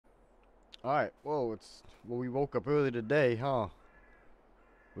Alright, whoa, we woke up early today, huh?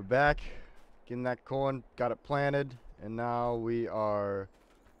 We're back, getting that corn, got it planted, and now we are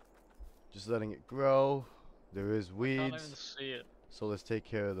just letting it grow. There is I can't even weeds, see it. so let's take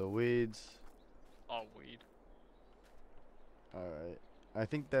care of the weeds. Oh, weed. Alright, I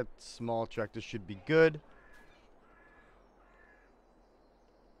think that small tractor should be good.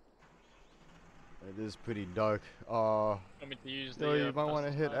 It is pretty dark. Want me to use You the might want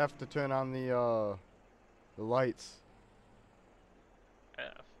to hit pesticide? F to turn on the lights.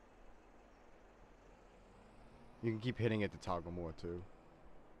 F. You can keep hitting it to toggle more too.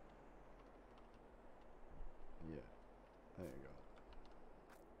 Yeah, there you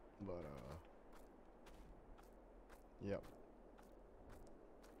go. But yep.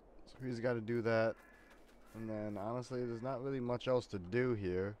 So he's got to do that, and then honestly, there's not really much else to do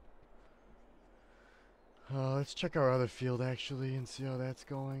here. Let's check our other field actually and see how that's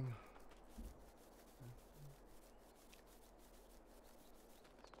going.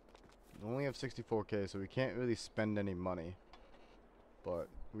 We only have 64K, so we can't really spend any money. But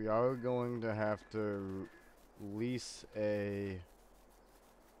we are going to have to lease a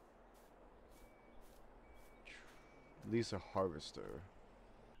harvester.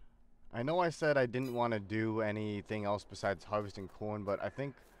 I know I said I didn't want to do anything else besides harvesting corn, but I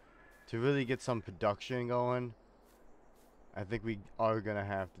think to really get some production going, I think we are going to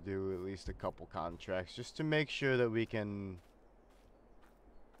have to do at least a couple contracts just to make sure that we can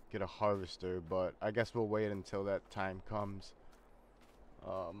get a harvester, but I guess we'll wait until that time comes.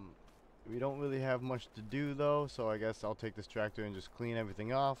 We don't really have much to do though, so I guess I'll take this tractor and just clean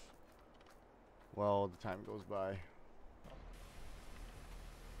everything off while the time goes by.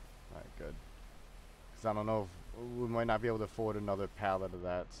 Alright, good. Because I don't know if we might not be able to afford another pallet of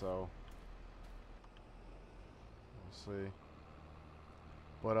that, so we'll see.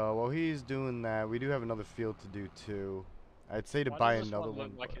 But while he's doing that, we do have another field to do too. I'd say to Why buy does this another one look one,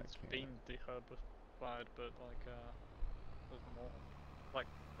 but like I it's can't. been deherbified, but like there's more, like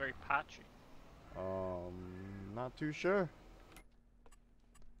very patchy? Not too sure.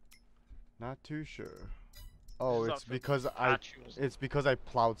 Not too sure. This Oh, is it's after because patchy was. I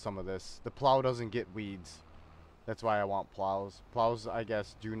plowed some of this. The plow doesn't get weeds. That's why I want plows. Plows, I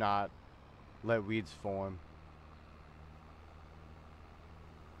guess, do not let weeds form.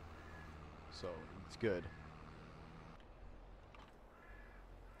 So, it's good.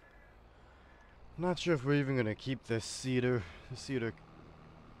 I'm not sure if we're even gonna keep this cedar. The cedar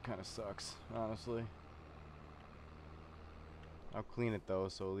kind of sucks, honestly. I'll clean it though,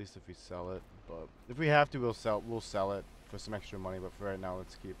 so at least if we sell it. But if we have to, we'll sell it for some extra money. But for right now,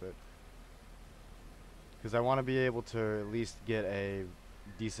 let's keep it. Because I want to be able to at least get a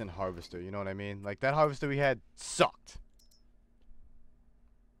decent harvester, you know what I mean? Like, that harvester we had sucked.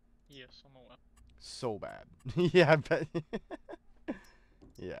 Yes, I'm aware. So bad. Yeah, I bet.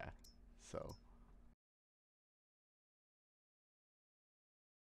 Yeah, so.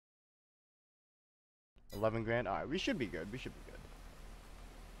 11 grand? Alright, we should be good. We should be good.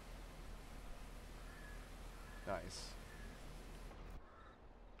 Nice.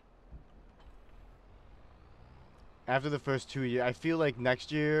 After the first 2 years, I feel like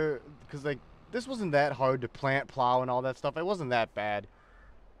next year, because, like, this wasn't that hard to plant, plow, and all that stuff. It wasn't that bad.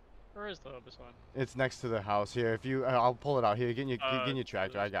 Where is the herbicide? It's next to the house here. If you, I'll pull it out here. Get in your It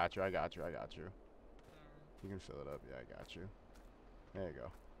tractor. I is. got you. I got you. I got you. You can fill it up. Yeah, I got you. There you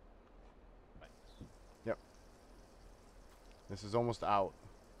go. Thanks. Yep. This is almost out.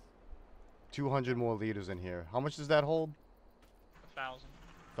 200 more liters in here. How much does that hold? 1,000.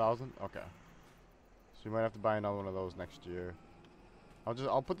 1,000? Okay. So you might have to buy another one of those next year.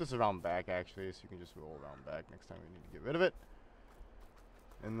 I'll put this around back actually, so you can just roll around back next time we need to get rid of it.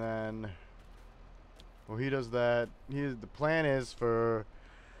 And then, well, he does that. The plan is for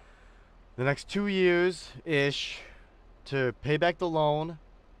the next 2 years-ish to pay back the loan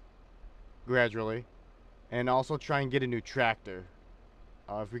gradually, and also try and get a new tractor.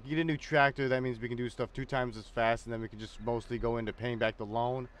 If we get a new tractor, that means we can do stuff 2 times as fast, and then we can just mostly go into paying back the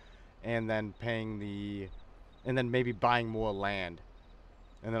loan, and then and then maybe buying more land,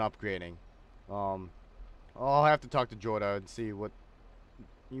 and then upgrading. I'll have to talk to Jordan and see what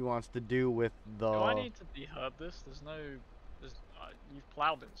he wants to do with Do I the. need to deherb this? There's no. There's. You've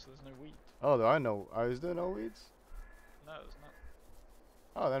plowed it, so there's no wheat. Oh, there are no. Is there no weeds? No, there's not.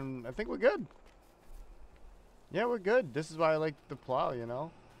 Oh, then I think we're good. Yeah, we're good. This is why I like the plow, you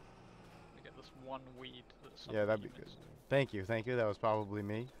know? We get this one weed that's Yeah, something that'd you be good. missed. Thank you, thank you. That was probably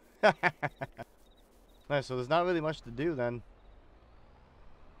me. Nice, so there's not really much to do then.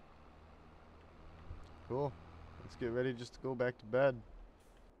 Cool. Let's get ready just to go back to bed.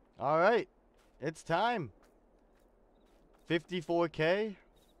 Alright. It's time. 54K.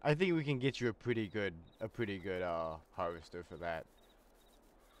 I think we can get you a pretty good harvester for that.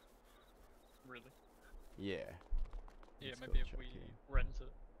 Really? Yeah. Yeah, Let's maybe go if check we here. rent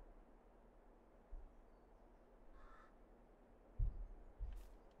it.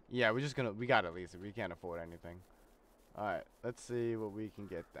 Yeah, we gotta lease it. We can't afford anything. Alright, let's see what we can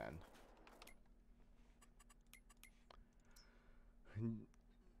get then.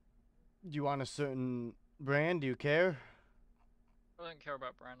 Do you want a certain brand? Do you care? I don't care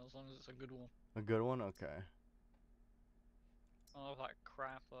about brand as long as it's a good one. A good one? Okay. I love that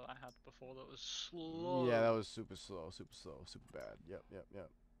crap that I had before that was slow. Yeah, that was super slow, super bad. Yep.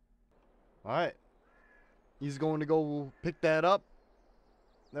 Alright. He's going to go pick that up.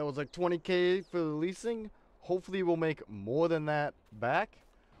 That was like 20K for the leasing. Hopefully we'll make more than that back.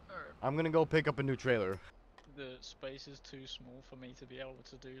 Alright. I'm gonna go pick up a new trailer. The space is too small for me to be able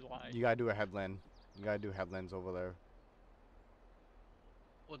to do like. You gotta do a headland. You gotta do headlands over there.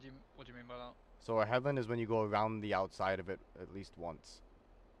 What do you mean by that? So a headland is when you go around the outside of it at least once.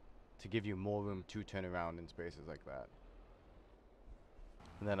 To give you more room to turn around in spaces like that.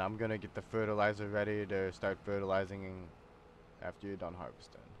 And then I'm gonna get the fertilizer ready to start fertilizing after you're done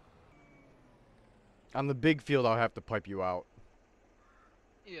harvesting. On the big field, I'll have to pipe you out.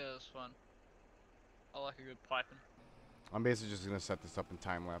 Yeah, that's fun. I like a good piping. I'm basically just gonna set this up in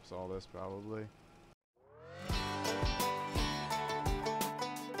time lapse all this probably.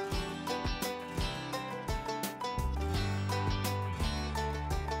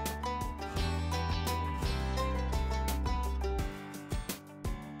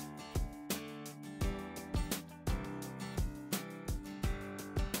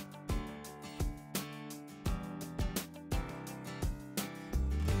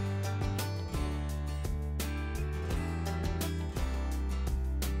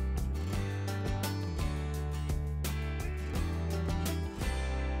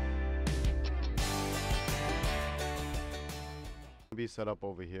 Be set up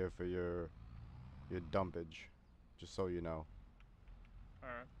over here for your dumpage, just so you know.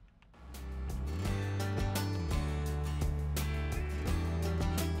 Alright.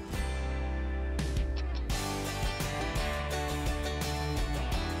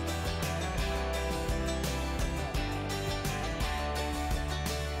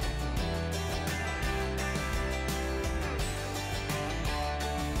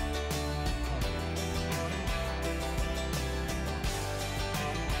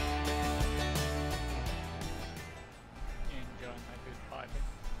 Enjoying my good piping.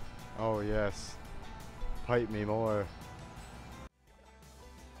 Oh yes, pipe me more.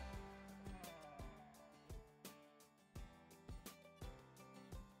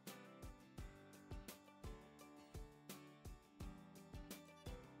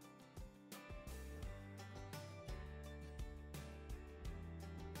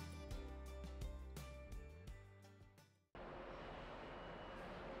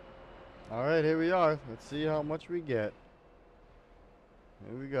 Alright, here we are. Let's see how much we get.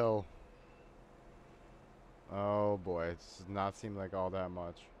 Here we go. Oh boy, it does not seem like all that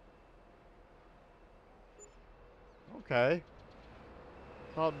much. Okay.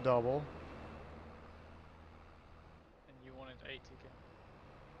 About double. And you wanted 80k.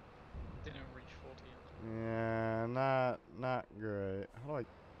 Didn't reach 40 yet. Yeah, not great. How do I...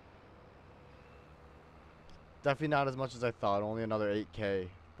 Definitely not as much as I thought, only another 8K.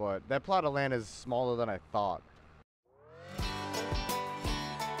 But that plot of land is smaller than I thought.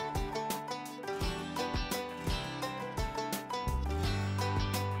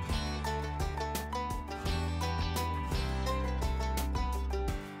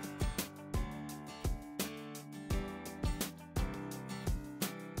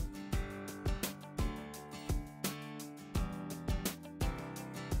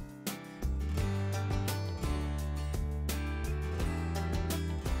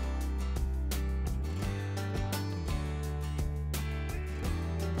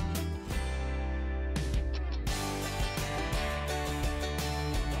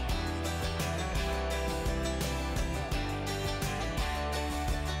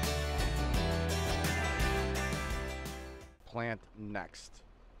 Plant next.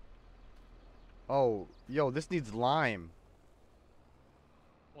 Oh, yo, this needs lime.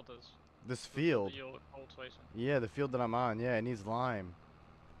 What does? This field. Your cultivation. Yeah, the field that I'm on. Yeah, it needs lime.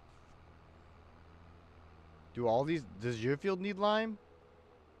 Do all these... Does your field need lime?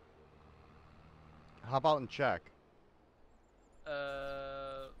 Hop out and check.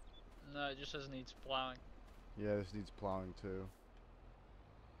 No, it just says needs plowing. Yeah, this needs plowing too.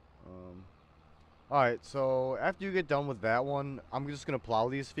 Alright, so after you get done with that one, I'm just gonna plow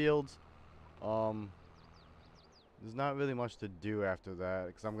these fields. There's not really much to do after that,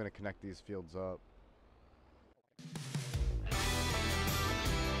 because I'm gonna connect these fields up.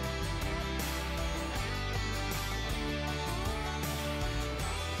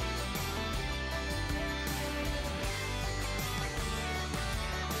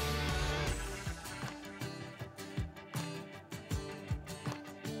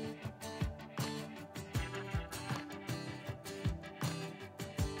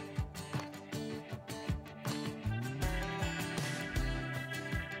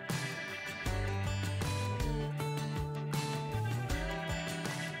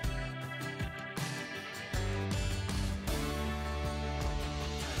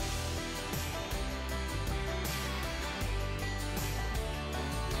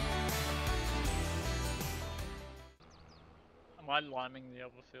 Am I liming the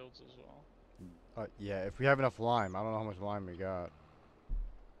other fields as well? Yeah, if we have enough lime. I don't know how much lime we got. Okay.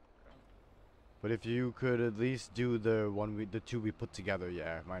 But if you could at least do the two we put together,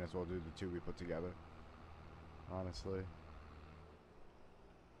 yeah, might as well do the two we put together. Honestly.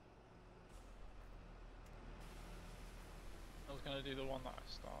 I was gonna do the one that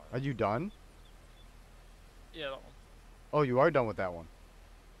I started. Are you done? Yeah, that one. Oh, you are done with that one.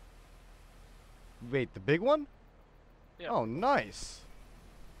 Wait, the big one? Yeah. Oh, nice.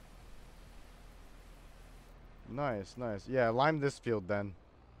 Nice, nice. Yeah, lime this field then.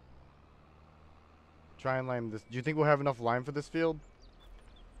 Try and lime this. Do you think we'll have enough lime for this field?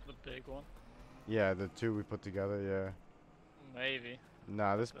 The big one. Yeah, the two we put together, yeah. Maybe.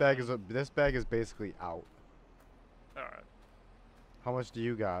 Nah, this But, bag is basically out. Alright. How much do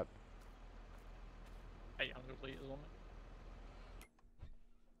you got? 800 liters on it.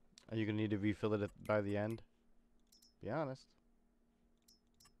 Are you gonna need to refill it by the end? Be honest.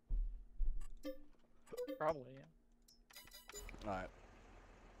 Probably, yeah. Alright.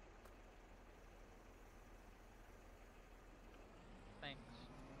 Thanks.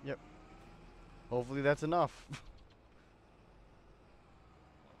 Yep. Hopefully that's enough. We'll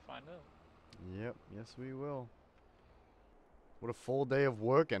find out. Yep, yes we will. What a full day of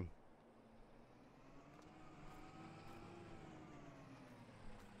working.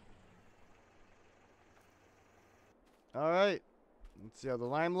 Alright. Let's see how the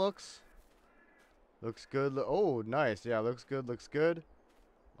lime looks. Looks good. Oh, nice. Yeah, looks good, looks good.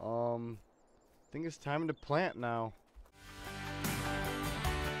 I think it's time to plant now.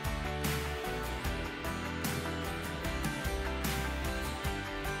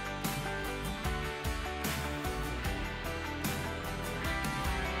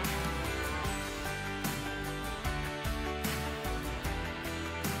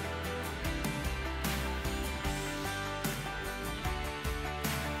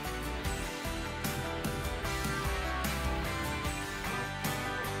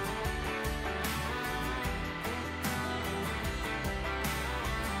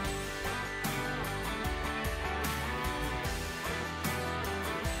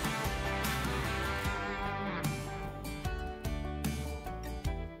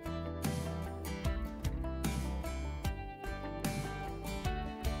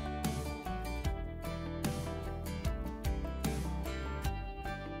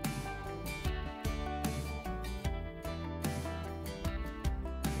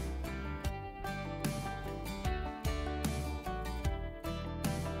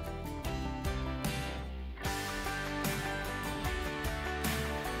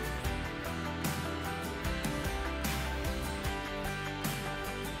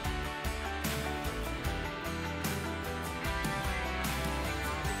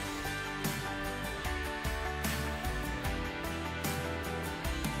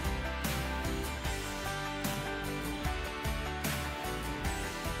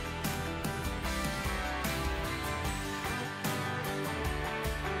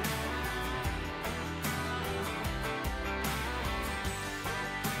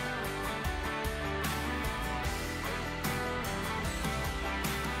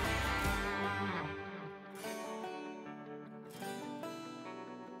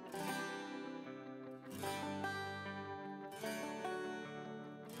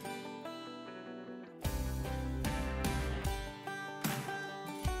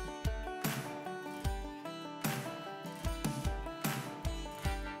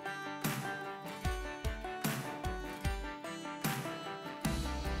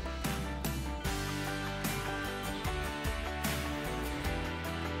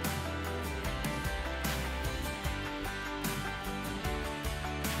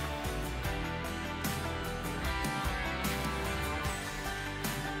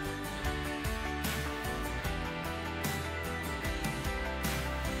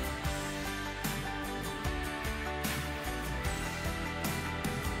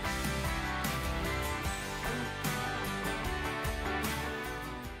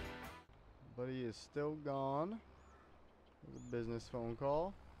 still gone. There's a business phone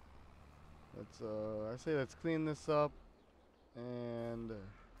call. Let's I say let's clean this up and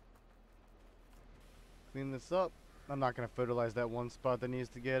clean this up. I'm not gonna fertilize that one spot that needs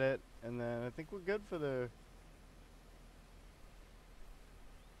to get it, and then I think we're good for the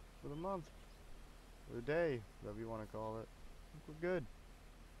month, or the day, whatever you want to call it. I think we're good.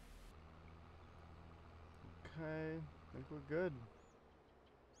 Okay, I think we're good.